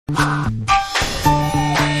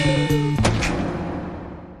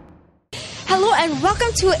Hello and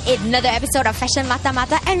welcome to another episode of Fashion Mata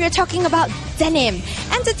Mata, and we're talking about denim.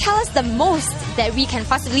 And to tell us the most that we can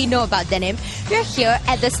possibly know about denim, we're here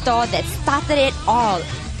at the store that started it all.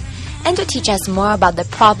 And to teach us more about the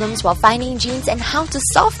problems while finding jeans and how to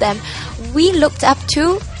solve them, we looked up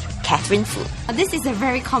to Catherine Fu. This is a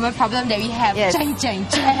very common problem that we have. Yes. Jang, jang,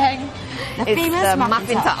 jang. The It's famous the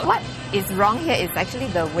muffin top. What is wrong here is actually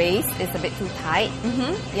the waist is a bit too tight.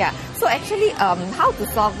 Yeah. So actually, how to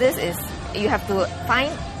solve this is you have to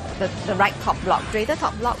find the right top block, straighter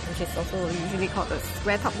top block, which is also usually called the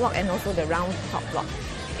square top block, and also the round top block.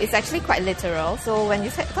 It's actually quite literal. So when you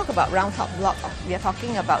talk about round top block, we are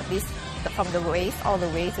talking about this from the waist all the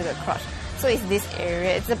way to the crotch. So it's this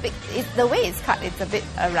area. The way it's cut, it's a bit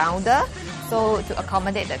rounder. So to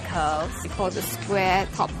accommodate the curves, we call the square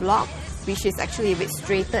top block, which is actually a bit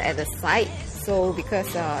straighter at the side. So because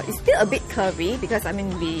it's still a bit curvy, because I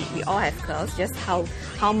mean we all have curves, just how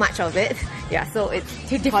much of it. Yeah, so it's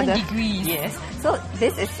To different degrees. Yes. So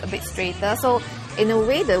this is a bit straighter. So in a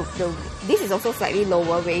way, this is also slightly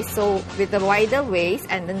lower waist. So with the wider waist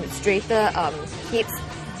and then the straighter hips,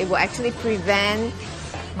 it will actually prevent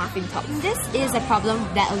muffin tops. This is a problem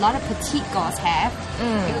that a lot of petite girls have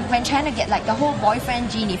when trying to get like the whole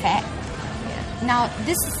boyfriend jean effect. Now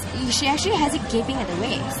she actually has it gaping at the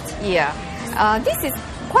waist. Yeah. This is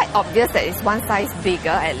quite obvious that it's one size bigger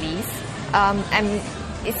at least. And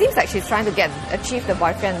it seems like she's trying to achieve the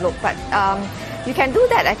boyfriend look, but you can do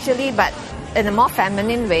that actually, but in a more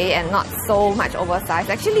feminine way and not so much oversized.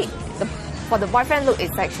 Actually, for the boyfriend look,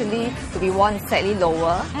 it's actually to be worn slightly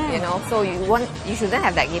lower, you know. So you shouldn't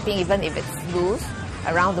have that gaping even if it's loose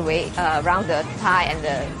around the waist, around the thigh and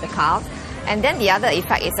the calves. And then the other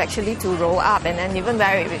effect is actually to roll up and then even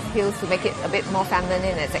wear it with heels to make it a bit more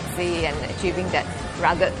feminine and sexy and achieving that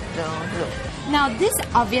rugged look. Now this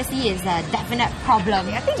obviously is a definite problem.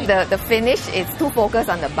 I think the finish is too focused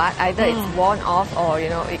on the butt. Either it's worn off or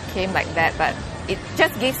it came like that, but it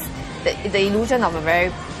just gives the illusion of a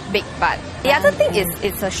very big butt. The other thing is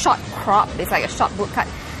it's a short crop. It's like a short boot cut.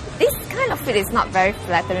 This kind of fit is not very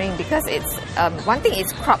flattering because it's one thing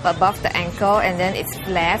is crop above the ankle and then it's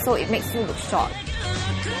flare, so it makes you look short.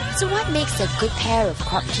 So what makes a good pair of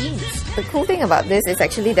crop jeans? The cool thing about this is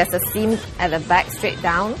actually there's a seam at the back straight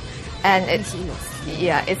down, and it's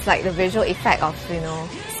like the visual effect of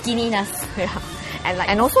Skinniness. Yeah.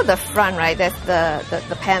 And also the front, right? There's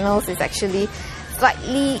the panels is actually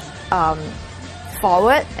slightly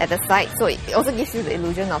forward at the side, so it also gives you the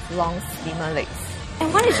illusion of long, slimmer legs.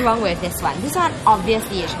 And what is wrong with this one? This one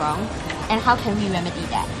obviously is wrong. And how can we remedy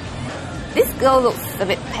that? This girl looks a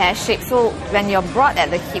bit pear-shaped, so when you're broad at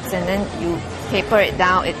the hips and then you taper it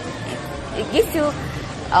down, it gives you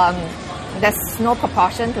there's no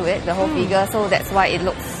proportion to it, the whole figure, so that's why it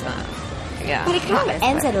looks But it kind of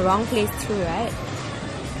ends at the wrong place too, right?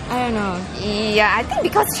 I don't know. Yeah, I think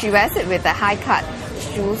because she wears it with a high-cut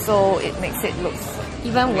shoe, so it makes it look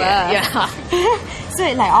even worse. Yeah. So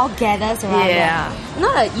it like all gathers around. Yeah. There.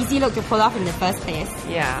 Not an easy look to pull off in the first place.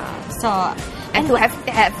 Yeah. So and to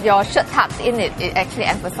have your shirt tucked in it actually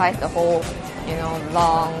emphasizes the whole,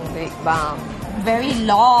 long big bum. Very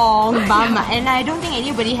long bum, and I don't think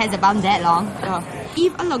anybody has a bum that long.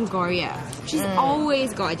 Eve Longoria, she's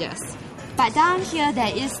always gorgeous. But down here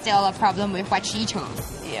there is still a problem with what she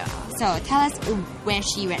chose. Yeah. So tell us where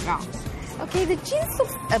she went wrong. Okay, the jeans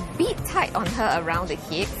looks a bit tight on her around the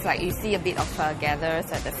hips, like you see a bit of gathers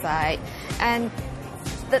at the side. And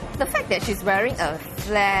the fact that she's wearing a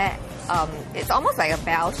flare, it's almost like a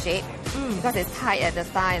bell shape because it's tight at the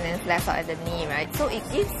thigh and then flares out at the knee, right? So it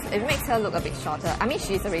makes her look a bit shorter. I mean,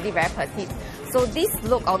 she's already very petite. So this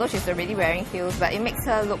look, although she's already wearing heels, but it makes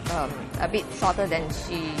her look a bit shorter than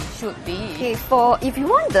she should be. Okay, if you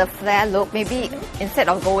want the flare look, maybe instead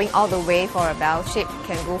of going all the way for a bell shape, you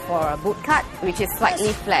can go for a boot cut, which is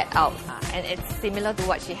slightly flat out. And it's similar to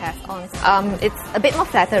what she has on. It's a bit more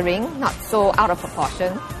flattering, not so out of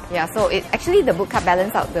proportion. Yeah, so actually the boot cut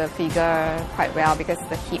balances out the figure quite well because of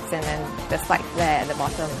the hips and then the slight flare at the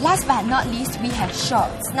bottom. Last but not least, we have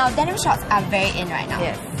shorts. Now denim shorts are very in right now.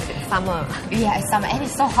 Yes, it's summer. Yeah, it's summer and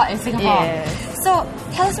it's so hot in Singapore. Yes. So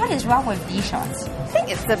tell us what is wrong with these shorts. I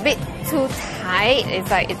think it's a bit too tight.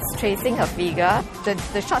 It's like it's tracing her figure.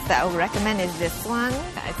 The shorts that I would recommend is this one.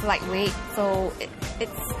 It's lightweight, so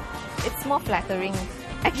it's more flattering.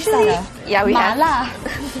 Actually, yeah, we have.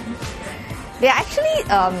 They're actually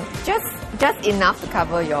just enough to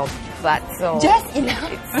cover your butt, so just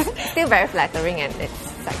enough. It's still very flattering and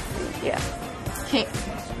it's sexy. Yeah. Okay.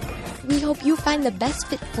 We hope you find the best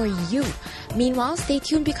fit for you. Meanwhile, stay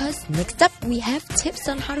tuned because next up we have tips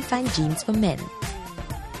on how to find jeans for men.